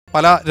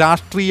പല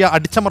രാഷ്ട്രീയ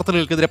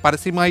അടിച്ചമർത്തലുകൾക്കെതിരെ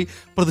പരസ്യമായി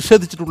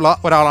പ്രതിഷേധിച്ചിട്ടുള്ള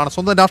ഒരാളാണ്.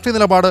 സ്വന്തം രാഷ്ട്രീയ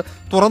നിലപാട്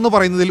തുറന്നു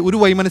പറയുന്നതിൽ ഒരു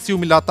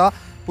വൈമനസ്യവുമില്ലാത്ത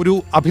ഒരു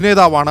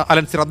അഭിനേതാവാണ്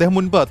അലൻസിയർ. അദ്ദേഹം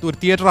മുൻപ് ഒരു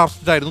തിയേറ്റർ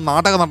ആർട്ടിസ്റ്റായിരുന്നു,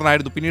 നാടക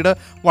നടനായിരുന്നു. പിന്നീട്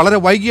വളരെ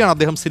വൈകിയാണ്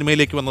അദ്ദേഹം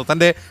സിനിമയിലേക്ക് വന്നത്.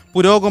 തൻ്റെ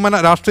പുരോഗമന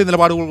രാഷ്ട്രീയ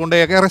നിലപാടുകൾ കൊണ്ട്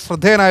ഏറെ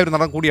ശ്രദ്ധേയനായ ഒരു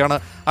നടൻ കൂടിയാണ്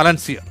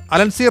അലൻസിയർ.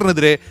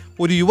 അലൻസിയറിനെതിരെ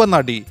ഒരു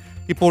യുവനടി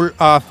ഇപ്പോൾ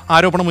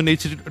ആരോപണം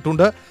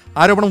ഉന്നയിച്ചിട്ടുണ്ട്.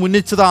 ആരോപണം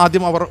ഉന്നയിച്ചത്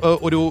ആദ്യം അവർ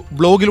ഒരു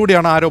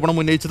ബ്ലോഗിലൂടെയാണ് ആരോപണം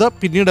ഉന്നയിച്ചത്.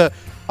 പിന്നീട്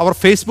അവർ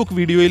ഫേസ്ബുക്ക്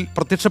വീഡിയോയിൽ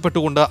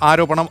പ്രത്യക്ഷപ്പെട്ടുകൊണ്ട്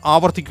ആരോപണം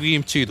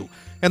ആവർത്തിക്കുകയും ചെയ്തു.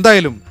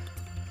 എന്തായാലും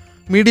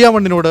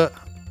MediaOneനോട്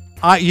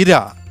ആ ഇര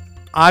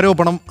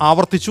ആരോപണം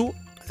ആവർത്തിച്ചു.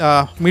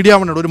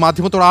 MediaOneനോട് ഒരു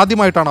മാധ്യമത്തോട്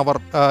ആദ്യമായിട്ടാണ് അവർ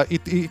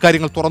ഈ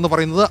കാര്യങ്ങൾ തുറന്നു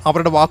പറയുന്നത്.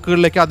 അവരുടെ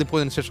വാക്കുകളിലേക്ക് ആദ്യം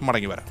പോയതിനു ശേഷം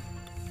മടങ്ങി വരാം.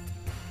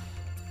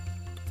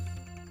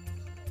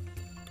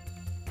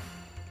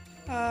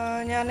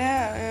 ഞാൻ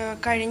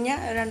കഴിഞ്ഞ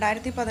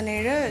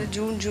 2017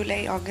 ജൂൺ ജൂലൈ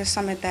ഓഗസ്റ്റ്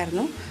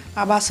സമയത്തായിരുന്നു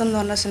ആഭാസം എന്ന്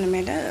പറഞ്ഞ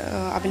സിനിമയിൽ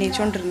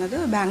അഭിനയിച്ചുകൊണ്ടിരുന്നത്.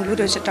 ബാംഗ്ലൂർ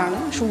വെച്ചിട്ടാണ്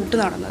ഷൂട്ട്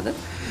നടന്നത്.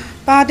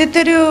 അപ്പോൾ ആദ്യത്തെ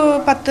ഒരു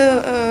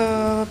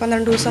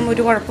 10-12 ദിവസം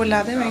ഒരു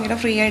കുഴപ്പമില്ലാതെ ഭയങ്കര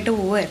ഫ്രീ ആയിട്ട്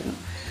പോവുമായിരുന്നു.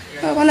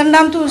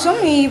 12ാമത്തെ ദിവസം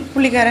ഈ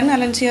പുള്ളിക്കാരൻ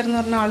അലൻസിയർ എന്ന്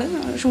പറഞ്ഞ ആൾ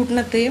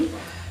ഷൂട്ടിനെത്തുകയും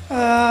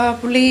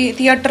പുള്ളി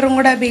തിയേറ്ററും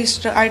കൂടെ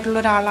ബേസ്ഡ് ആയിട്ടുള്ള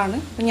ഒരാളാണ്.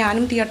 അപ്പോൾ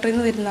ഞാനും തിയേറ്ററിൽ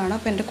നിന്ന് വരുന്നതാണ്.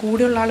 അപ്പോൾ എൻ്റെ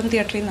കൂടെയുള്ള ആളും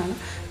തിയേറ്ററിൽ നിന്നാണ്.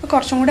 അപ്പോൾ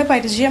കുറച്ചും കൂടെ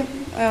പരിചയം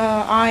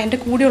എൻ്റെ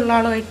കൂടെയുള്ള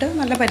ആളുമായിട്ട്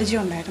നല്ല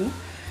പരിചയം ഉണ്ടായിരുന്നു.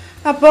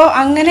 അപ്പോൾ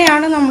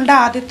അങ്ങനെയാണ് നമ്മളുടെ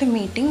ആദ്യത്തെ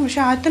മീറ്റിംഗ്.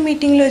 പക്ഷേ ആദ്യത്തെ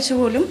മീറ്റിങ്ങിൽ വെച്ച്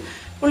പോലും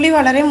പുള്ളി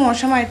വളരെ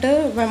മോശമായിട്ട്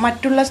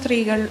മറ്റുള്ള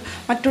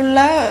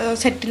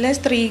സെറ്റിലെ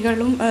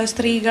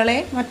സ്ത്രീകളെ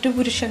മറ്റു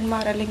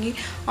പുരുഷന്മാർ അല്ലെങ്കിൽ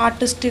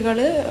ആർട്ടിസ്റ്റുകൾ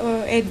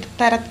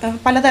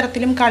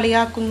പലതരത്തിലും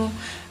കളിയാക്കുന്നു.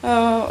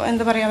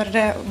 എന്താ പറയുക,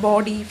 അവരുടെ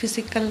ബോഡി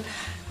ഫിസിക്കൽ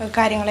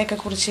കാര്യങ്ങളെയൊക്കെ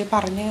കുറിച്ച്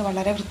പറഞ്ഞ്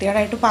വളരെ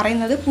വൃത്തികേടായിട്ട്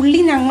പറയുന്നത് പുള്ളി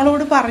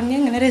ഞങ്ങളോട് പറഞ്ഞ്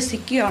ഇങ്ങനെ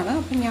രസിക്കുകയാണ്.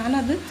 അപ്പം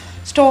ഞാനത്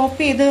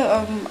സ്റ്റോപ്പ് ചെയ്ത്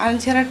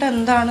അലൻസിയറായിട്ട്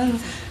എന്താണ്,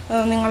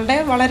 നിങ്ങളുടെ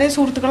വളരെ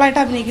സുഹൃത്തുക്കളായിട്ട്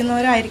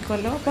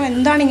അഭിനയിക്കുന്നവരായിരിക്കുമല്ലോ, അപ്പോൾ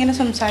എന്താണ് ഇങ്ങനെ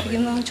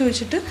സംസാരിക്കുന്നതെന്ന്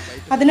ചോദിച്ചിട്ട്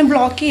അതിനെ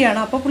ബ്ലോക്ക് ചെയ്യുകയാണ്.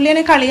 അപ്പോൾ പുള്ളി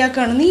എന്നെ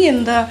കളിയാക്കുകയാണ്,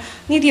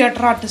 നീ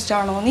തിയേറ്റർ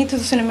ആർട്ടിസ്റ്റാണോ, നീ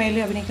സിനിമയിൽ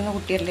അഭിനയിക്കുന്ന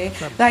കുട്ടിയല്ലേ,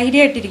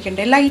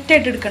 ധൈര്യമായിട്ടിരിക്കണ്ടേ,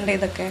 ലൈറ്റായിട്ട് എടുക്കണ്ടേ,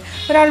 ഇതൊക്കെ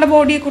ഒരാളുടെ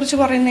ബോഡിയെക്കുറിച്ച്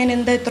പറയുന്നതിന്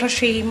എന്താ ഇത്ര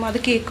ഷെയിം, അത്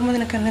കേൾക്കുമ്പോൾ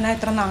നിനക്ക് എന്തിനാണ്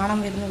ഇത്ര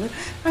നാണം വരുന്നത്,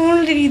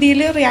 അങ്ങനെയുള്ള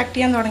രീതിയിൽ റിയാക്ട്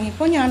ചെയ്യാൻ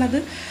തുടങ്ങിയപ്പോൾ ഞാനത്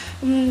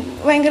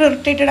ഭയങ്കര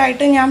ഇറിറ്റേറ്റഡ്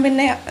ആയിട്ട്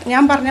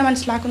ഞാൻ പറഞ്ഞാൽ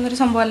മനസ്സിലാക്കുന്നൊരു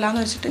സംഭവമല്ല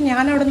എന്ന് വെച്ചിട്ട്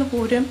ഞാൻ അവിടെ നിന്ന്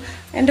പോരും,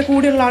 എൻ്റെ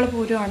കൂടെയുള്ള ആൾ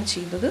പോരുകയാണ്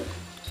ചെയ്തത്.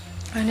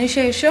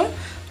 അതിനുശേഷം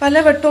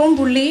പല വട്ടവും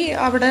പുള്ളി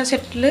അവിടെ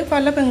സെറ്റിൽ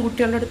പല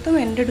പെൺകുട്ടികളുടെ അടുത്തും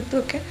എൻ്റെ അടുത്തും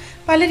ഒക്കെ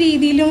പല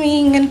രീതിയിലും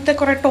ഇങ്ങനത്തെ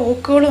കുറേ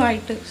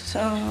ടോക്കുകളുമായിട്ട്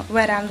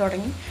വരാൻ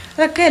തുടങ്ങി.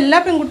 അതൊക്കെ എല്ലാ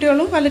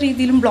പെൺകുട്ടികളും പല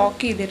രീതിയിലും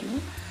ബ്ലോക്ക് ചെയ്തിരുന്നു.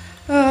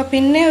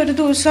 പിന്നെ ഒരു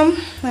ദിവസം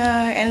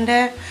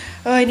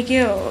എനിക്ക്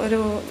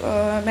ഒരു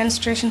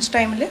മെൻസ്ട്രേഷൻസ്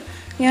ടൈമിൽ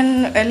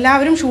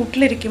എല്ലാവരും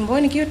ഷൂട്ടിലിരിക്കുമ്പോൾ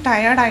എനിക്ക്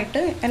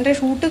ടയേർഡായിട്ട്, എൻ്റെ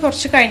ഷൂട്ട്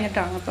കുറച്ച്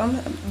കഴിഞ്ഞിട്ടാണ്, അപ്പം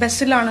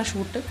ബസ്സിലാണ്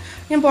ഷൂട്ട്,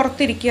 ഞാൻ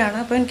പുറത്തിരിക്കുകയാണ്.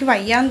 അപ്പോൾ എനിക്ക്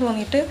വയ്യാന്ന്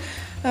തോന്നിയിട്ട്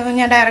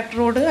ഞാൻ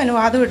ഡയറക്ടറോട്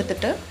അനുവാദം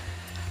എടുത്തിട്ട്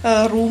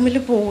റൂമിൽ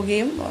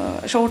പോവുകയും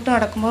ഷോട്ട്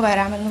നടക്കുമ്പോൾ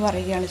വരാമെന്ന്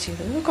പറയുകയാണ്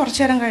ചെയ്തത്. കുറച്ച്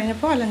നേരം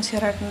കഴിഞ്ഞപ്പോൾ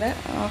അലൻസിയറായിട്ടിൻ്റെ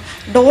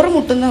ഡോറ്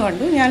മുട്ടുന്നത്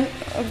കണ്ടു. ഞാൻ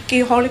കീ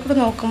ഹോളിൽ കൂടെ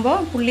നോക്കുമ്പോൾ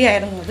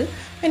പുള്ളിയായിരുന്നു അത്.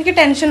 എനിക്ക്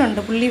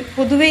ടെൻഷനുണ്ട്, പുള്ളി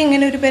പൊതുവേ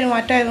ഇങ്ങനെ ഒരു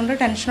പെരുമാറ്റമായതുകൊണ്ട്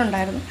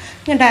ടെൻഷനുണ്ടായിരുന്നു.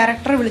 ഞാൻ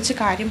ഡയറക്ടറെ വിളിച്ച്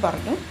കാര്യം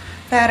പറഞ്ഞു.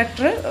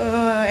 ഡയറക്ടർ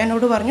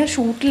എന്നോട് പറഞ്ഞു,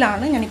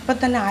 ഷൂട്ടിലാണ്, ഞാനിപ്പോൾ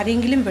തന്നെ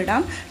ആരെങ്കിലും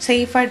വിടാം,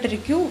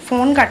 സേഫായിട്ടിരിക്കൂ,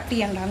 ഫോൺ കട്ട്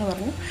ചെയ്യണ്ടെന്ന്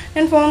പറഞ്ഞു.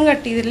 ഞാൻ ഫോൺ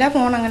കട്ട് ചെയ്തില്ല,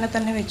 ഫോൺ അങ്ങനെ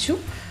തന്നെ വെച്ചു.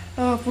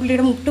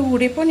 പുള്ളിയുടെ മുട്ട്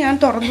കൂടിയപ്പോൾ ഞാൻ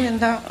തുറന്നു,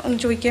 എന്താ എന്ന്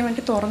ചോദിക്കാൻ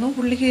വേണ്ടി തുറന്നു.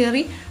 പുള്ളി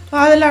കയറി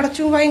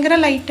വാതിലടച്ചു. ഭയങ്കര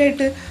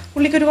ലൈറ്റായിട്ട്,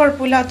 പുള്ളിക്കൊരു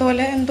കുഴപ്പമില്ലാത്ത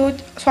പോലെ, എന്തോ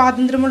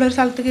സ്വാതന്ത്ര്യമുള്ളൊരു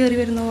സ്ഥലത്ത് കയറി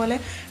വരുന്ന പോലെ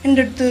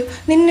എൻ്റെ അടുത്ത്,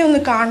 നിന്നെ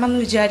ഒന്ന്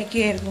കാണണമെന്ന്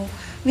വിചാരിക്കുകയായിരുന്നു,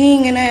 നീ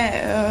ഇങ്ങനെ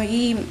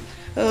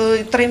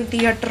ഇത്രയും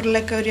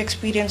തിയേറ്ററിലൊക്കെ ഒരു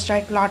എക്സ്പീരിയൻസ്ഡ്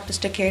ആയിട്ടുള്ള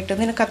ആർട്ടിസ്റ്റൊക്കെ ആയിട്ട്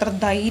നിനക്ക് അത്ര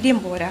ധൈര്യം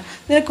പോരാ,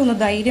 നിനക്കൊന്ന്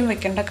ധൈര്യം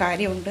വെക്കേണ്ട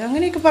കാര്യമുണ്ട്,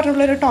 അങ്ങനെയൊക്കെ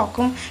പറഞ്ഞുള്ളൊരു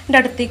ടോക്കും എൻ്റെ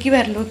അടുത്തേക്ക്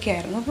വരലൊക്കെ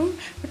ആയിരുന്നു. അപ്പം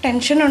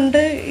ടെൻഷനുണ്ട്.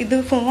 ഇത്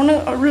ഫോൺ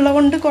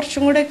ഉള്ളതുകൊണ്ട്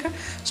കുറച്ചും കൂടെയൊക്കെ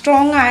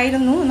സ്ട്രോങ്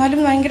ആയിരുന്നു,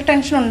 എന്നാലും ഭയങ്കര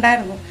ടെൻഷൻ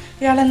ഉണ്ടായിരുന്നു.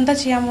 ഇയാൾ എന്താ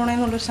ചെയ്യാൻ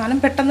പോണേന്നുള്ളൊരു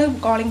സാധനം. പെട്ടെന്ന്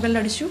കോളിംഗ്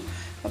ബെല്ലടിച്ചു.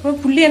 അപ്പോൾ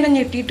പുള്ളി എന്നെ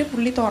ഞെട്ടിയിട്ട്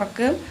പുള്ളി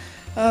തുറക്കുകയും,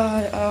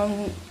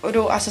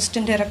 ഒരു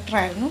അസിസ്റ്റൻറ്റ്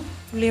ഡയറക്ടറായിരുന്നു,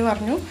 പുള്ളി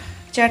പറഞ്ഞു,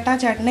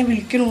 ചേട്ടനെ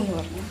വിളിക്കണമെന്ന്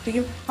പറഞ്ഞു.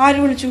 അപ്പോഴേക്കും ആര്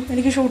വിളിച്ചു,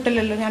 എനിക്ക്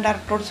ഷൂട്ടില്ലല്ലോ, ഞാൻ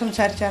ഡയറക്ടറോട്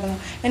സംസാരിച്ചായിരുന്നു,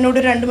 എന്നോട്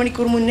 2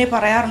 മണിക്കൂർ മുന്നേ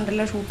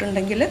പറയാറുണ്ടല്ലോ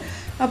ഷൂട്ടുണ്ടെങ്കിൽ,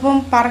 അപ്പം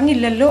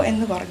പറഞ്ഞില്ലല്ലോ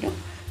എന്ന് പറഞ്ഞു.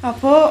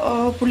 അപ്പോൾ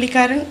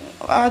പുള്ളിക്കാരൻ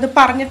അത്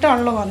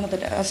പറഞ്ഞിട്ടാണല്ലോ വന്നത്,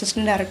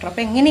 അസിസ്റ്റൻറ്റ് ഡയറക്ടർ.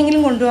 അപ്പോൾ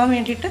എങ്ങനെയെങ്കിലും കൊണ്ടുപോകാൻ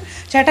വേണ്ടിയിട്ട്,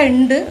 ചേട്ടൻ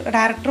ഉണ്ട്,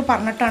 ഡയറക്ടർ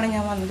പറഞ്ഞിട്ടാണ്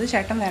ഞാൻ വന്നത്,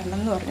 ചേട്ടൻ വരണം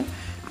എന്ന് പറഞ്ഞു.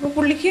 അപ്പോൾ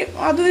പുള്ളിക്ക്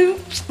അതൊരു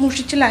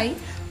മുഷിച്ചിലായി.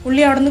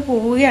 പുള്ളി അവിടെ നിന്ന്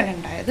പോവുകയാണ്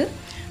ഉണ്ടായത്.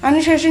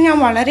 അതിനുശേഷം ഞാൻ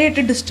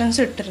വളരെയായിട്ട്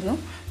ഡിസ്റ്റൻസ് ഇട്ടിരുന്നു.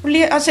 പുള്ളി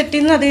ആ സെറ്റിൽ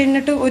നിന്ന് അത്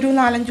കഴിഞ്ഞിട്ട് ഒരു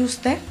 4-5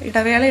 ദിവസത്തെ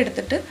ഇടവേള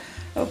എടുത്തിട്ട്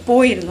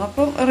പോയിരുന്നു.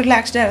 അപ്പം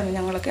റിലാക്സ്ഡ് ആയിരുന്നു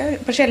ഞങ്ങളൊക്കെ.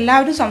 പക്ഷെ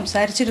എല്ലാവരും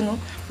സംസാരിച്ചിരുന്നു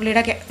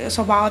പുള്ളിയുടെ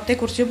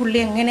സ്വഭാവത്തെക്കുറിച്ച്. പുള്ളി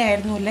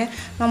എങ്ങനെയായിരുന്നു അല്ലേ,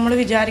 നമ്മൾ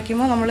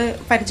വിചാരിക്കുമ്പോൾ, നമ്മൾ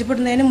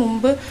പരിചയപ്പെടുന്നതിന്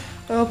മുമ്പ്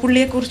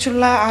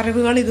പുള്ളിയെക്കുറിച്ചുള്ള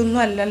അറിവുകൾ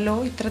ഇതൊന്നും അല്ലല്ലോ,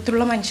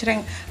 ഇത്തരത്തിലുള്ള മനുഷ്യരെ,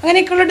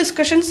 അങ്ങനെയൊക്കെയുള്ള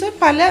ഡിസ്കഷൻസ്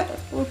പല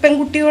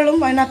പെൺകുട്ടികളും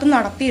അതിനകത്ത്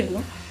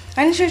നടത്തിയിരുന്നു.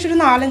 അതിനുശേഷം ഒരു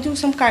 4-5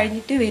 ദിവസം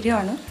കഴിഞ്ഞിട്ട്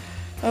വരികയാണ്.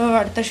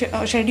 അടുത്ത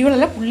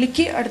ഷെഡ്യൂളല്ല,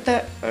 പുള്ളിക്ക് അടുത്ത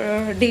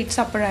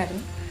ഡേറ്റ്സ്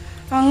അപ്പോഴായിരുന്നു.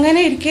 അങ്ങനെ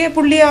ഇരിക്കെ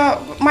പുള്ളി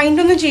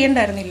മൈൻഡൊന്നും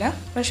ചെയ്യണ്ടായിരുന്നില്ല.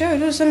 പക്ഷേ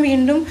ഒരു ദിവസം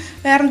വീണ്ടും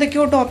വേറെ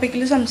എന്തൊക്കെയോ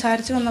ടോപ്പിക്കിൽ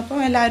സംസാരിച്ച് വന്നപ്പോൾ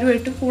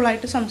എല്ലാവരുമായിട്ട്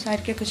കൂളായിട്ട്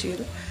സംസാരിക്കുകയൊക്കെ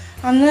ചെയ്തു.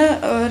 അന്ന്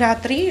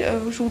രാത്രി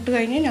ഷൂട്ട്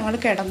കഴിഞ്ഞ് ഞങ്ങൾ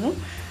കിടന്നു.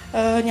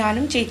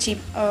 ഞാനും ചേച്ചിയും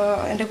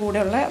എൻ്റെ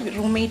കൂടെയുള്ള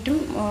റൂംമേറ്റും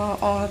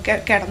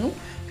കിടന്നു.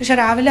 പക്ഷെ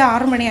രാവിലെ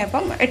 6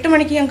 മണിയായപ്പം 8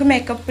 മണിക്ക് ഞങ്ങൾക്ക്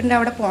മേക്കപ്പിൻ്റെ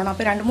അവിടെ പോകണം.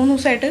 അപ്പോൾ 2-3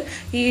 ദിവസമായിട്ട്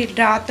ഈ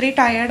രാത്രി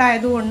ടയേർഡ്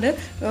ആയതുകൊണ്ട്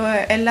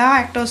എല്ലാ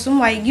ആക്ടേഴ്സും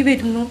വൈകി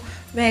വരുന്നു,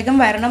 വേഗം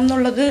വരണം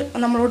എന്നുള്ളത്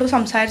നമ്മളോട്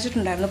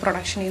സംസാരിച്ചിട്ടുണ്ടായിരുന്നു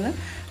പ്രൊഡക്ഷനിൽ നിന്ന്.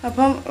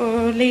 അപ്പം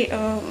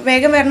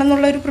വേഗം വരണം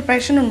എന്നുള്ളൊരു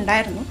പ്രിപ്പറേഷൻ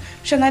ഉണ്ടായിരുന്നു.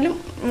 പക്ഷെ എന്നാലും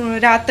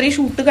രാത്രി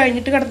ഷൂട്ട്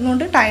കഴിഞ്ഞിട്ട്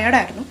കിടന്നുകൊണ്ട്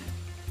ടയേർഡായിരുന്നു.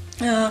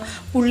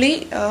 പുള്ളി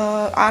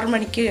 6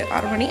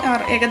 മണി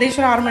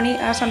ഏകദേശം 6 മണി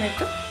ആ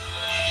സമയത്ത്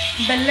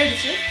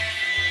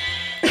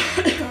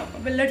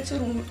ബെല്ലടിച്ച്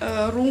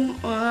റൂം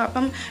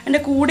അപ്പം എൻ്റെ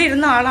കൂടെ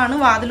ഇരുന്ന ആളാണ്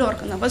വാതിൽ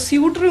ഓർക്കുന്നത്. അപ്പോൾ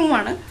സ്യൂട്ട്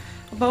റൂമാണ്.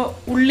 അപ്പോൾ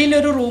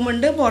ഉള്ളിലൊരു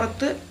റൂമുണ്ട്,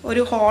 പുറത്ത്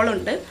ഒരു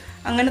ഹാളുണ്ട്.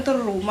 അങ്ങനത്തെ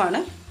ഒരു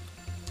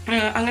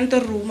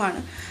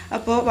റൂമാണ്.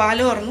 അപ്പോൾ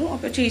വാല് തുറന്നു.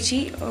 അപ്പോൾ ചേച്ചി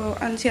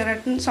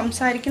അൻസിയറേട്ടൻ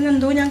സംസാരിക്കുന്ന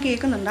എന്തോ ഞാൻ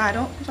കേൾക്കുന്നുണ്ട്,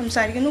 ആരോ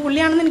സംസാരിക്കുന്നു.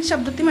 പുള്ളിയാണെന്ന് എനിക്ക്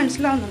ശബ്ദത്തിൽ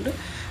മനസ്സിലാവുന്നുണ്ട്.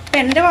 അപ്പോൾ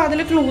എൻ്റെ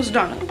വാതിൽ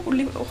ക്ലോസ്ഡാണ്.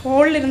 പുള്ളി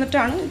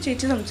ഹോളിലിരുന്നിട്ടാണ്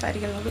ചേച്ചി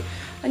സംസാരിക്കുന്നത്.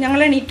 ഞങ്ങൾ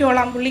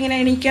എണീറ്റോളാം, പുള്ളി ഇങ്ങനെ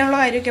എണീക്കാനുള്ള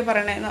കാര്യമൊക്കെ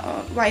പറയണേ.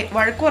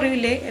 വഴക്ക്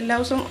കുറയില്ലേ, എല്ലാ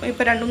ദിവസവും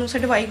ഇപ്പോൾ 2-3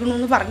 ദിവസമായിട്ട്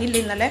വൈകണമെന്ന് പറഞ്ഞില്ലേ,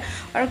 ഇന്നലെ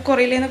വഴക്ക്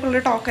കുറയില്ലേ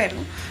എന്നൊക്കെയുള്ള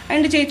ടോക്കായിരുന്നു.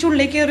 അതിൻ്റെ ചേച്ചി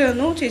ഉള്ളിലേക്ക് കയറി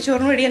വന്നു. ചേച്ചി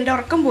പറഞ്ഞു, റെഡി, എൻ്റെ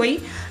ഉറക്കം പോയി,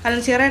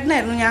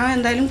 അലൻസിയറായിട്ടായിരുന്നു, ഞാൻ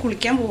എന്തായാലും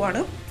കുളിക്കാൻ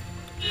പോവാണ്,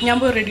 ഞാൻ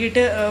പോയി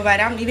റെഡിയായിട്ട്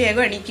വരാം, നീ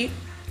വേഗം എണീക്ക്,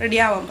 റെഡി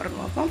ആവാൻ പറഞ്ഞു.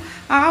 അപ്പം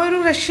ആ ഒരു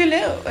റഷിൽ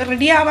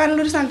റെഡി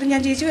ആവാനുള്ളൊരു സ്ഥലത്ത്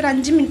ഞാൻ ചേച്ചി ഒരു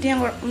 5 മിനിറ്റ് ഞാൻ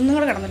ഒന്നും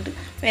കൂടെ കിടന്നിട്ട്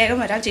വേഗം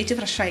വരാം, ചേച്ചി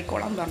ഫ്രഷ്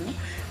ആയിക്കോളാം പറഞ്ഞു.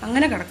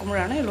 അങ്ങനെ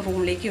കിടക്കുമ്പോഴാണ്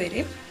റൂമിലേക്ക്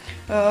വരികയും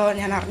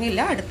ഞാൻ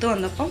അറിഞ്ഞില്ല. അടുത്ത്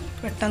വന്നപ്പം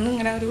പെട്ടെന്ന്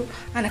ഇങ്ങനെ ഒരു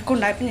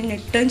അനക്കമുണ്ടായപ്പോൾ ഞാൻ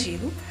ഞെട്ടുകയും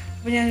ചെയ്തു.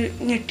 അപ്പോൾ ഞാൻ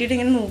ഞെട്ടിയിട്ട്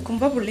ഇങ്ങനെ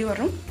നോക്കുമ്പോൾ പുള്ളി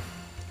പറഞ്ഞു,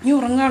 നീ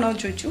ഉറങ്ങാണോ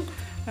എന്ന് ചോദിച്ചു.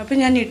 അപ്പോൾ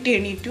ഞാൻ ഞെട്ടി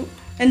എണീറ്റു.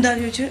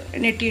 എന്താണെന്ന് ചോദിച്ചു,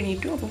 ഞെട്ടി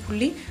എണീറ്റു. അപ്പോൾ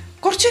പുള്ളി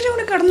കുറച്ച് നേരം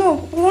കൂടെ കിടന്നോ,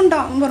 പോകണ്ട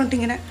എന്ന് പറഞ്ഞിട്ട്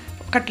ഇങ്ങനെ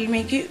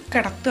കട്ടിൽമേക്ക്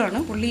കിടത്തുകയാണ്.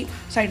 പുള്ളി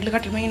സൈഡിൽ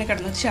കട്ടിൽമേ ഇങ്ങനെ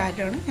കിടന്നത്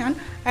ചാരുകയാണ്. ഞാൻ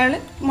അയാൾ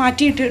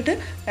മാറ്റിയിട്ടിട്ട്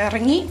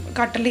ഇറങ്ങി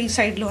കട്ടിൽ ഈ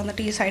സൈഡിൽ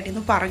വന്നിട്ട് ഈ സൈഡിൽ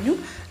നിന്ന് പറഞ്ഞു,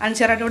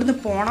 അൻസിയറായിട്ട് ഇവിടെ നിന്ന്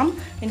പോകണം,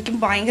 എനിക്ക്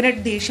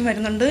ഭയങ്കരമായിട്ട് ദേഷ്യം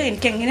വരുന്നുണ്ട്,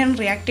 എനിക്ക് എങ്ങനെയാണ്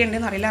റിയാക്ട്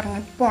ചെയ്യേണ്ടതെന്ന് അറിയില്ല,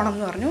 ഇറങ്ങി പോകണം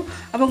എന്ന് പറഞ്ഞു.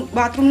 അപ്പം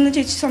ബാത്റൂമിൽ നിന്ന്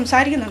ചേച്ചി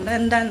സംസാരിക്കുന്നുണ്ട്,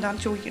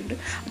 എന്താണെന്ന് ചോദിക്കുന്നുണ്ട്.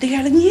 അത്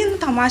ഇയാൾ, നീ ഒന്ന്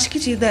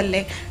തമാശയ്ക്ക്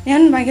ചെയ്തതല്ലേ,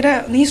 ഞാൻ ഭയങ്കര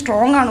നീ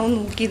സ്ട്രോങ് ആണോ എന്ന്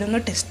നോക്കി,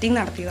 ഇതൊന്ന് ടെസ്റ്റിങ്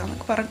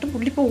നടത്തിയതാണെന്നൊക്കെ പറഞ്ഞിട്ട്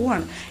പുള്ളി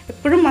പോവുകയാണ്.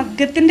 എപ്പോഴും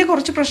മദ്യത്തിൻ്റെ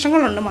കുറച്ച്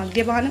പ്രശ്നങ്ങളുണ്ട്,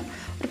 മദ്യപാനം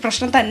ഒരു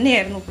പ്രശ്നം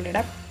തന്നെയായിരുന്നു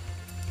പുള്ളിയുടെ.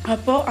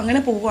 അപ്പോൾ അങ്ങനെ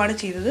പോവുകയാണ്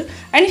ചെയ്തത്.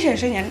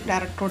 അതിനുശേഷം ഞാൻ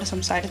ഡയറക്ടറോട്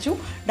സംസാരിച്ചു.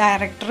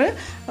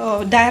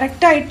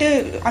 ഡയറക്റ്റായിട്ട്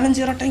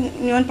അലഞ്ചിറട്ട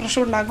ഞാൻ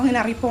പ്രഷർ ഉണ്ടാക്കും, അങ്ങനെ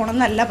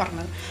ഇറങ്ങിപ്പോകണമെന്നല്ല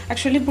പറഞ്ഞത്.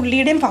 ആക്ച്വലി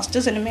പുള്ളിയുടെയും ഫസ്റ്റ്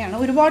സിനിമയാണ്.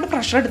 ഒരുപാട്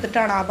പ്രഷർ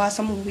എടുത്തിട്ടാണ്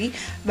ആഭാസം മൂവി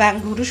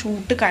ബാംഗ്ലൂർ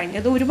ഷൂട്ട്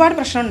കഴിഞ്ഞത്. ഒരുപാട്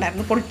പ്രശ്നം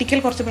ഉണ്ടായിരുന്നു,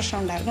 പൊളിറ്റിക്കൽ കുറച്ച് പ്രശ്നം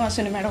ഉണ്ടായിരുന്നു, ആ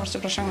സിനിമയുടെ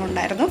കുറച്ച്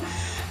പ്രശ്നങ്ങളുണ്ടായിരുന്നു.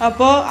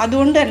 അപ്പോൾ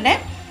അതുകൊണ്ട് തന്നെ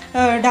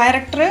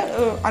ഡയറക്ടർ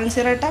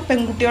അൻസിറേട്ട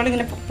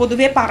പെൺകുട്ടികളിങ്ങനെ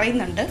പൊതുവേ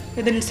പറയുന്നുണ്ട്,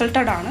 ഇത്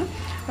ഇൻസൾട്ടഡ് ആണ്,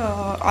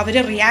 അവർ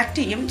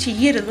റിയാക്ട്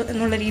ചെയ്യരുത്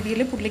എന്നുള്ള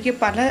രീതിയിൽ പുള്ളിക്ക്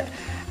പല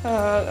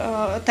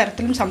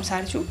തരത്തിലും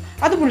സംസാരിച്ചു.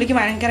 അത് പുള്ളിക്ക്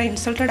ഭയങ്കര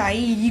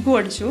ഇൻസൾട്ടഡായി, ഈഗോ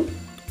അടിച്ചു.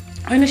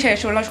 അതിന്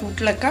ശേഷമുള്ള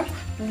ഷൂട്ടിലൊക്കെ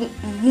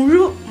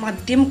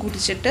മദ്യം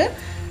കുടിച്ചിട്ട്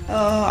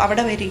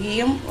അവിടെ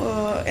വരികയും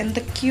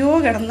എന്തൊക്കെയോ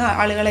കിടന്ന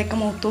ആളുകളെയൊക്കെ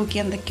മുഖത്ത് നോക്കി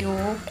എന്തൊക്കെയോ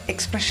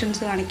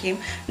എക്സ്പ്രഷൻസ് കാണിക്കുകയും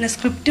പിന്നെ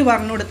സ്ക്രിപ്റ്റ്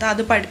പറഞ്ഞു കൊടുത്താൽ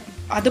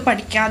അത്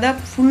പഠിക്കാതെ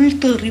ഫുൾ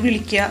തെറി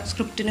വിളിക്കുക,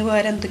 സ്ക്രിപ്റ്റിന്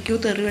പകരം എന്തൊക്കെയോ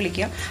തെറി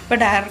വിളിക്കുക. അപ്പോൾ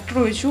ഡയറക്ടർ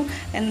ചോദിച്ചു,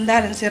 എന്താ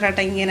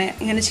അലൻസിയറായിട്ടാ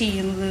ഇങ്ങനെ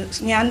ചെയ്യുന്നത്,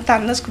 ഞാൻ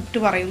തന്ന സ്ക്രിപ്റ്റ്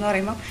പറയുമെന്ന്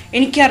പറയുമ്പോൾ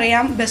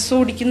എനിക്കറിയാം ബസ്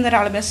ഓടിക്കുന്ന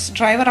ഒരാൾ, ബസ്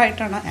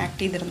ഡ്രൈവറായിട്ടാണ് ആക്ട്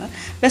ചെയ്തിരുന്നത്,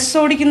 ബസ്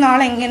ഓടിക്കുന്ന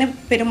ആൾ എങ്ങനെ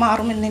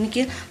പെരുമാറുമെന്ന്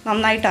എനിക്ക്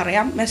നന്നായിട്ട്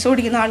അറിയാം. ബസ്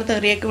ഓടിക്കുന്ന ആൾ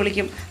തെറിയൊക്കെ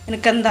വിളിക്കും,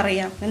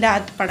 നിനക്കെന്തറിയാം, നിൻ്റെ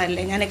ആദ്യത്തെ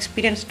പടമല്ലേ, ഞാൻ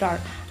എക്സ്പീരിയൻസ്ഡ്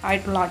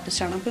ആയിട്ടുള്ള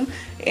ആർട്ടിസ്റ്റാണ്, അപ്പം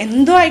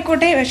എന്തോ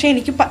ആയിക്കോട്ടെ, പക്ഷേ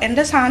എനിക്ക്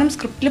എൻ്റെ സാധനം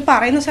സ്ക്രിപ്റ്റിൽ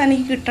പറയുന്ന സാധനം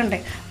എനിക്ക്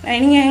കിട്ടണ്ടേ,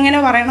 എനിക്ക്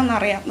എങ്ങനെ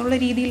പറയണമെന്നറിയാം എന്നുള്ള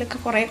രീതിയിലൊക്കെ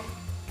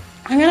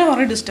അങ്ങനെ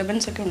കുറേ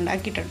ഡിസ്റ്റർബൻസ് ഒക്കെ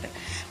ഉണ്ടാക്കിയിട്ടുണ്ട്.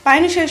 അപ്പം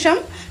അതിനുശേഷം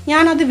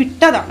ഞാനത്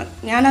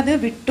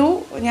വിട്ടു.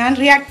 ഞാൻ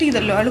റിയാക്ട്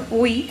ചെയ്തല്ലോ, അയാൾ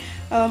പോയി,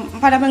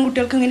 പല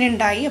പെൺകുട്ടികൾക്കും ഇങ്ങനെ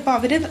ഉണ്ടായി. അപ്പോൾ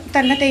അവർ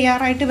തന്നെ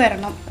തയ്യാറായിട്ട്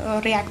വരണം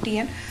റിയാക്ട്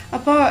ചെയ്യാൻ.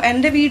 അപ്പോൾ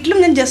എൻ്റെ വീട്ടിലും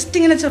ഞാൻ ജസ്റ്റ്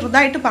ഇങ്ങനെ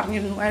ചെറുതായിട്ട്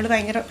പറഞ്ഞിരുന്നു, അയാൾ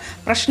ഭയങ്കര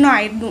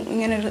പ്രശ്നമായിരുന്നു,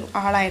 ഇങ്ങനെ ഒരു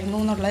ആളായിരുന്നു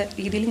എന്നുള്ള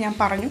രീതിയിൽ ഞാൻ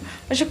പറഞ്ഞു.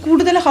 പക്ഷെ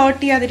കൂടുതൽ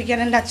ഹേർട്ട്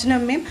ചെയ്യാതിരിക്കാൻ എൻ്റെ അച്ഛനും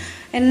അമ്മയും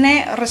എന്നെ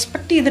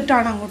റെസ്പെക്റ്റ്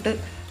ചെയ്തിട്ടാണ് അങ്ങോട്ട്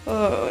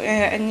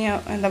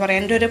എന്താ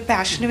പറയുക, എൻ്റെ ഒരു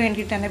പാഷന്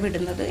വേണ്ടിയിട്ട് എന്നെ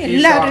വിടുന്നത്.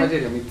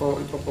 എല്ലാവരും ഇപ്പം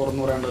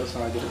തുറന്നു പറയാനുള്ള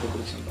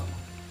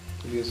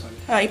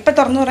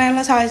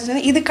സാഹചര്യം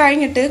ഇത്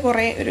കഴിഞ്ഞിട്ട്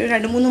കുറേ ഒരു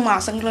 2-3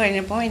 മാസങ്ങൾ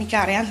കഴിഞ്ഞപ്പോൾ എനിക്ക്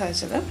അറിയാൻ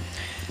സാധിച്ചത്,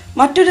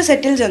 മറ്റൊരു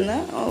സെറ്റിൽ ചെന്ന്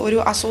ഒരു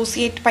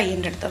അസോസിയേറ്റ്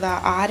പയ്യൻ്റെ അടുത്തത്,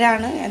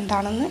 ആരാണ്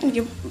എന്താണെന്ന്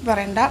എനിക്ക്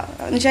പറയണ്ട,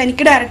 എന്ന് വെച്ചാൽ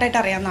എനിക്ക് ഡയറക്റ്റായിട്ട്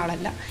അറിയാവുന്ന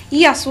ആളല്ല,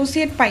 ഈ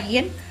അസോസിയേറ്റ്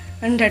പയ്യൻ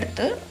എൻ്റെ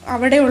അടുത്ത്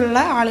അവിടെയുള്ള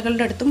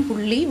ആളുകളുടെ അടുത്തും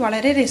പുള്ളി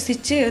വളരെ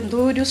രസിച്ച്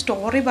എന്തോ ഒരു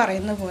സ്റ്റോറി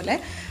പറയുന്ന പോലെ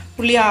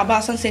പുള്ളി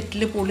ആഭാസം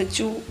സെറ്റിൽ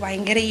പൊളിച്ചു,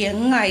 ഭയങ്കര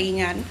യങ്ങായി,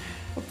 ഞാൻ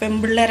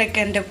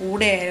പെൺപിള്ളേരൊക്കെ എൻ്റെ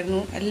കൂടെയായിരുന്നു,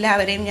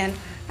 എല്ലാവരെയും ഞാൻ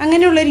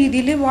അങ്ങനെയുള്ള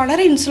രീതിയിൽ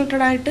വളരെ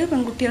ഇൻസൾട്ടഡായിട്ട്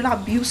പെൺകുട്ടികളെ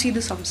അബ്യൂസ് ചെയ്ത്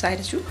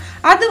സംസാരിച്ചു.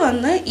 അത്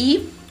വന്ന് ഈ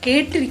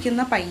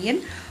കേട്ടിരിക്കുന്ന പയ്യൻ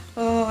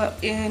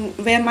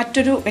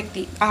മറ്റൊരു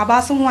വ്യക്തി,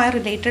 ആഭാസവുമായി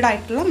റിലേറ്റഡ്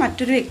ആയിട്ടുള്ള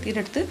മറ്റൊരു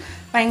വ്യക്തിയുടെ അടുത്ത്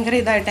ഭയങ്കര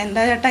ഇതായിട്ട്,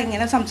 എന്താ ചേട്ടാ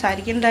ഇങ്ങനെ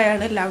സംസാരിക്കേണ്ട,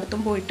 അയാൾ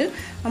എല്ലായിടത്തും പോയിട്ട്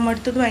നമ്മുടെ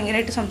അടുത്തത്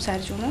ഭയങ്കരമായിട്ട്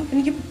സംസാരിച്ചു എന്ന്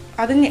എനിക്ക്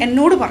അത്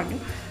എന്നോട് പറഞ്ഞു.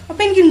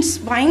 അപ്പോൾ എനിക്ക്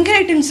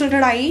ഭയങ്കരമായിട്ട്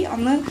ഇൻസൾട്ടഡായി.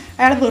 അന്ന്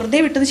അയാളെ വെറുതെ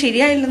വിട്ടത്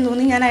ശരിയായില്ലെന്ന്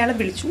തോന്നി. ഞാൻ അയാളെ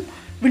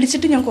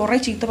വിളിച്ചിട്ട് ഞാൻ കുറേ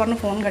ചീത്ത പറഞ്ഞ്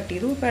ഫോൺ കട്ട്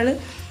ചെയ്തു. അപ്പോൾ അയാൾ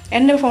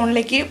എൻ്റെ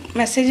ഫോണിലേക്ക്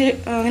മെസ്സേജ്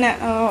ഇങ്ങനെ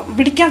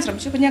വിളിക്കാൻ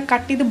ശ്രമിച്ചു. അപ്പോൾ ഞാൻ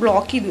കട്ട് ചെയ്ത്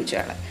ബ്ലോക്ക് ചെയ്ത് വെച്ചു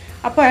അയാളെ.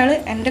 അപ്പോൾ അയാൾ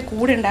എൻ്റെ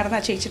കൂടെ ഉണ്ടായിരുന്ന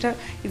ആ ചേച്ചിയുടെ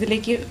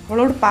ഇതിലേക്ക്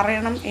അവളോട്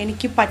പറയണം,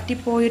 എനിക്ക്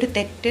പറ്റിപ്പോയൊരു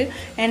തെറ്റ്,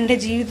 എൻ്റെ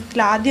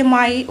ജീവിതത്തിൽ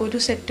ആദ്യമായി ഒരു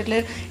സെറ്റിൽ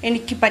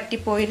എനിക്ക്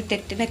പറ്റിപ്പോയൊരു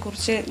തെറ്റിനെ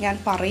കുറിച്ച് ഞാൻ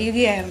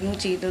പറയുകയായിരുന്നു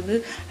ചെയ്തത്,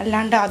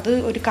 അല്ലാണ്ട് അത്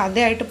ഒരു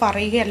കഥയായിട്ട്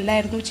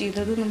പറയുകയല്ലായിരുന്നു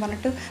ചെയ്തത് എന്ന്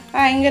പറഞ്ഞിട്ട്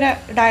ഭയങ്കര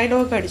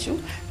ഡയലോഗ് അടിച്ചു.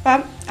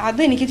 അപ്പം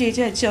അത് എനിക്ക്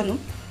ചേച്ചി അയച്ചു തന്നു.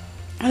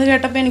 അത്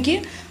കേട്ടപ്പോൾ എനിക്ക്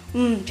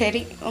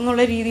ശരി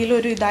എന്നുള്ള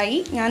രീതിയിലൊരു ഇതായി.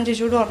 ഞാൻ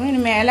ചേച്ചിയോട് പറഞ്ഞു,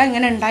 ഇനി മേലെ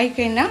ഇങ്ങനെ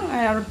ഉണ്ടായിക്കഴിഞ്ഞാൽ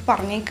അയാളോട്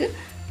പറഞ്ഞേക്ക്,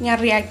 ഞാൻ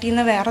റിയാക്ട്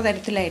ചെയ്യുന്ന വേറെ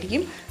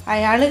തരത്തിലായിരിക്കും.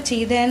 അയാൾ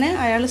ചെയ്തതിന്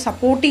അയാൾ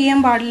സപ്പോർട്ട് ചെയ്യാൻ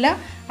പാടില്ല,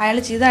 അയാൾ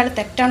ചെയ്ത അയാൾ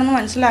തെറ്റാണെന്ന്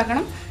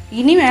മനസ്സിലാക്കണം.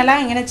 ഇനി മേലെ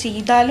ഇങ്ങനെ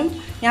ചെയ്താലും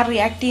ഞാൻ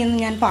റിയാക്ട് ചെയ്യുമെന്ന്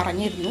ഞാൻ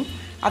പറഞ്ഞിരുന്നു.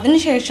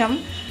 അതിനുശേഷം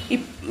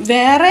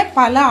വേറെ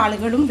പല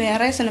ആളുകളും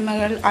വേറെ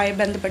സിനിമകൾ ആയി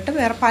ബന്ധപ്പെട്ട്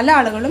വേറെ പല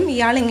ആളുകളും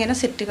ഇയാളിങ്ങനെ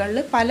സെറ്റുകളിൽ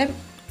പല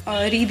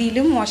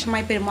രീതിയിലും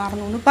മോശമായി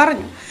പെരുമാറുന്നു എന്ന്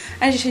പറഞ്ഞു.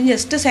 അതിനുശേഷം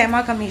ജസ്റ്റ് സേമ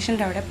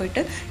കമ്മീഷൻ്റെ അവിടെ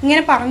പോയിട്ട്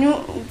ഇങ്ങനെ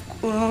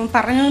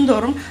പറഞ്ഞതും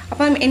തോറും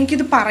അപ്പം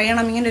എനിക്കിത്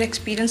പറയണം, ഇങ്ങനൊരു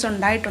എക്സ്പീരിയൻസ്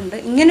ഉണ്ടായിട്ടുണ്ട്.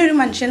 ഇങ്ങനൊരു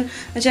മനുഷ്യൻ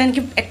എന്ന് വെച്ചാൽ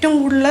എനിക്ക് ഏറ്റവും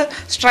കൂടുതൽ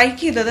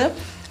സ്ട്രൈക്ക് ചെയ്തത്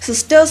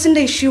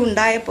സിസ്റ്റേഴ്സിൻ്റെ ഇഷ്യൂ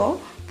ഉണ്ടായപ്പോൾ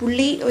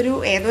പുള്ളി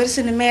ഏതൊരു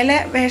സിനിമയിലെ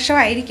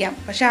വേഷമായിരിക്കാം,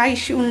 പക്ഷെ ആ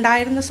ഇഷ്യൂ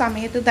ഉണ്ടായിരുന്ന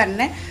സമയത്ത്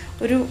തന്നെ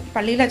ഒരു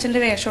പള്ളിയിൽ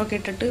അച്ഛൻ്റെ വേഷമൊക്കെ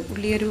ഇട്ടിട്ട്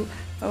പുള്ളി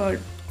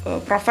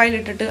പ്രൊഫൈൽ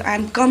ഇട്ടിട്ട് ഐ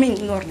എം കമ്മിങ്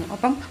എന്ന് പറഞ്ഞു.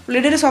 അപ്പം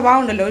പുള്ളിയുടെ ഒരു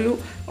സ്വഭാവം ഉണ്ടല്ലോ,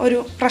 ഒരു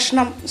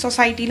പ്രശ്നം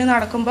സൊസൈറ്റിയിൽ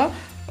നടക്കുമ്പോൾ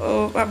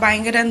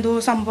ഭയങ്കര എന്തോ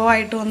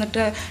സംഭവമായിട്ട്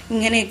വന്നിട്ട്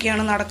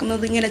ഇങ്ങനെയൊക്കെയാണ്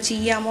നടക്കുന്നത്, ഇങ്ങനെ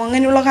ചെയ്യാമോ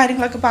അങ്ങനെയുള്ള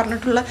കാര്യങ്ങളൊക്കെ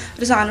പറഞ്ഞിട്ടുള്ള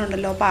ഒരു സാധനം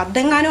ഉണ്ടല്ലോ. അപ്പോൾ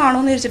അതെങ്ങാനും ആണോ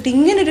എന്ന് ചോദിച്ചിട്ട്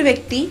ഇങ്ങനൊരു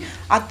വ്യക്തി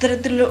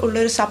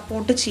അത്തരത്തിലുള്ളൊരു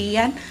സപ്പോർട്ട്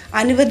ചെയ്യാൻ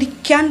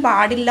അനുവദിക്കാൻ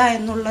പാടില്ല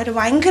എന്നുള്ളൊരു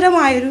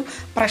ഭയങ്കരമായൊരു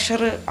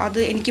പ്രഷർ അത്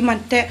എനിക്ക്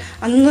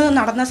അന്ന്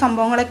നടന്ന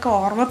സംഭവങ്ങളൊക്കെ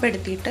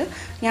ഓർമ്മപ്പെടുത്തിയിട്ട്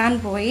ഞാൻ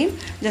പോയി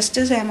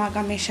ജസ്റ്റിസ് ഹേമ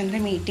കമ്മീഷൻ്റെ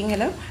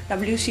മീറ്റിങ്ങിൽ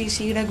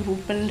WCCയുടെ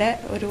ഗ്രൂപ്പിൻ്റെ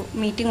ഒരു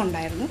മീറ്റിംഗ്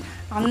ഉണ്ടായിരുന്നു.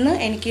 അന്ന്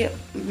എനിക്ക്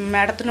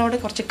മാഡത്തിനോട്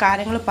കുറച്ച്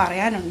കാര്യങ്ങൾ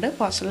പറയാനുണ്ട്,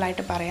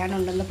 പേഴ്സണലായിട്ട്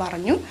പറയാനുണ്ടെന്ന്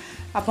പറഞ്ഞു.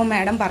 അപ്പോൾ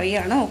മാഡം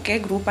പറയുകയാണ്, ഓക്കെ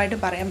ഗ്രൂപ്പായിട്ട്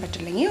പറയാൻ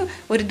പറ്റില്ലെങ്കിൽ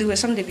ഒരു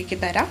ദിവസം ദിവയ്ക്ക്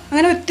തരാം.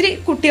 അങ്ങനെ ഒത്തിരി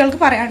കുട്ടികൾക്ക്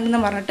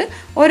പറയാനുണ്ടെന്ന് പറഞ്ഞിട്ട്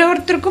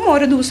ഓരോരുത്തർക്കും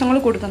ഓരോ ദിവസങ്ങൾ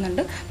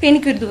കൊടുക്കുന്നുണ്ട്. അപ്പോൾ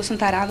എനിക്കൊരു ദിവസം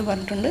തരാമെന്ന്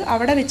പറഞ്ഞിട്ടുണ്ട്.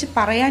 അവിടെ വെച്ച്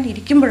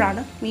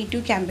പറയാനിരിക്കുമ്പോഴാണ്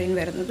മീ2 ക്യാമ്പയിൻ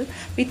വരുന്നത്.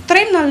 അപ്പോൾ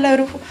ഇത്രയും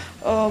നല്ലൊരു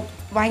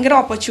ഭയങ്കര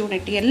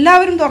ഓപ്പർച്യൂണിറ്റി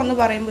എല്ലാവരും തുറന്ന്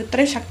പറയുമ്പോൾ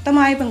ഇത്രയും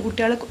ശക്തമായ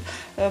പെൺകുട്ടികൾ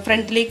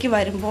ഫ്രണ്ടിലേക്ക്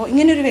വരുമ്പോൾ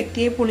ഇങ്ങനൊരു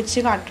വ്യക്തിയെ പൊളിച്ച്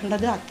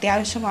കാട്ടേണ്ടത്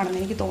അത്യാവശ്യമാണെന്ന്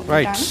എനിക്ക്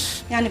തോന്നിയിട്ടാണ്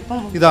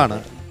ഞാനിപ്പം ഇതാണ്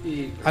ഈ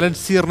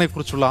അലൻസിയറിനെ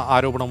കുറിച്ചുള്ള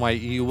ആരോപണമായി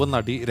ഈ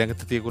യുവനടി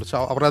രംഗത്തെത്തിയെക്കുറിച്ച്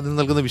അവർ അതിൽ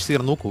നൽകുന്ന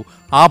വിശദീകരണം നോക്കൂ.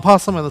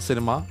 ആഭാസം എന്ന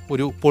സിനിമ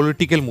ഒരു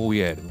പൊളിറ്റിക്കൽ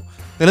മൂവിയായിരുന്നു.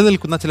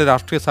 നിലനിൽക്കുന്ന ചില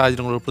രാഷ്ട്രീയ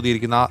സാഹചര്യങ്ങളോട്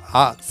പ്രതികരിക്കുന്ന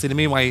ആ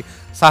സിനിമയുമായി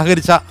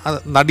സഹകരിച്ച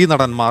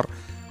നടന്മാർ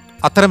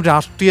അത്തരം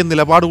രാഷ്ട്രീയ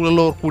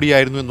നിലപാടുകളിലോ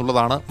കൂടിയായിരുന്നു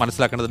എന്നുള്ളതാണ്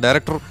മനസ്സിലാക്കേണ്ടത്.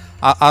 ഡയറക്ടർ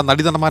ആ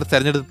നടന്മാരെ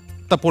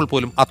തിരഞ്ഞെടുത്തപ്പോൾ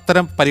പോലും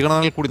അത്തരം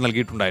പരിഗണനകൾ കൂടി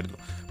നൽകിയിട്ടുണ്ടായിരുന്നു.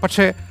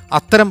 പക്ഷേ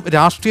അത്തരം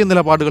രാഷ്ട്രീയ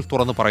നിലപാടുകൾ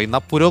തുറന്നു പറയുന്ന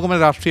പുരോഗമന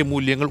രാഷ്ട്രീയ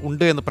മൂല്യങ്ങൾ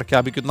ഉണ്ട് എന്ന്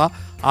പ്രഖ്യാപിക്കുന്ന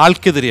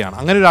ആൾക്കെതിരെയാണ്,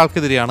 അങ്ങനെ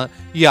ഒരാൾക്കെതിരെയാണ്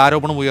ഈ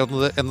ആരോപണം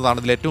ഉയർന്നത് എന്നതാണ്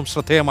ഇതിൽ ഏറ്റവും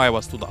ശ്രദ്ധേയമായ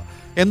വസ്തുത.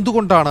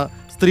 എന്തുകൊണ്ടാണ്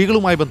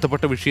സ്ത്രീകളുമായി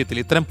ബന്ധപ്പെട്ട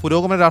വിഷയത്തിൽ ഇത്തരം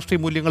പുരോഗമന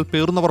രാഷ്ട്രീയ മൂല്യങ്ങൾ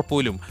പേറുന്നവർ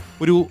പോലും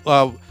ഒരു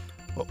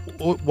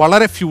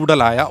വളരെ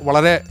ഫ്യൂഡലായ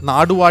വളരെ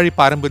നാടുവാഴി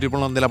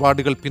പാരമ്പര്യമുള്ള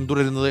നിലപാടുകൾ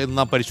പിന്തുടരുന്നത് എന്ന്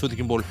നാം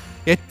പരിശോധിക്കുമ്പോൾ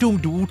ഏറ്റവും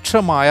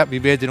രൂക്ഷമായ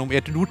വിവേചനവും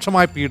ഏറ്റവും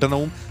രൂക്ഷമായ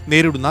പീഡനവും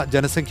നേരിടുന്ന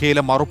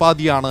ജനസംഖ്യയിലെ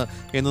മറുപാതിയാണ്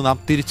എന്ന് നാം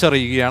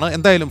തിരിച്ചറിയുകയാണ്.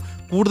 എന്തായാലും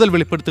കൂടുതൽ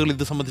വെളിപ്പെടുത്തുകൾ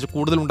ഇത് സംബന്ധിച്ച്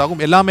കൂടുതൽ ഉണ്ടാകും.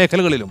 എല്ലാ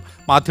മേഖലകളിലും,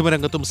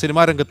 മാധ്യമരംഗത്തും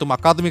സിനിമാ രംഗത്തും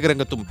അക്കാദമിക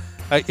രംഗത്തും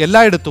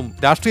എല്ലായിടത്തും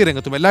രാഷ്ട്രീയ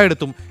രംഗത്തും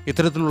എല്ലായിടത്തും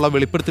ഇത്തരത്തിലുള്ള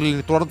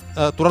വെളിപ്പെടുത്തലുകൾ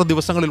തുടർ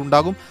ദിവസങ്ങളിൽ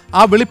ഉണ്ടാകും.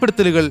 ആ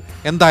വെളിപ്പെടുത്തലുകൾ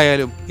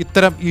എന്തായാലും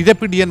ഇത്തരം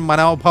ഇരപിടിയൻ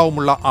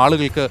മനോഭാവമുള്ള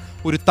ആളുകൾക്ക്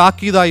ഒരു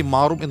താക്കീതായി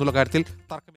മാറും എന്നുള്ള കാര്യത്തിൽ തർക്കം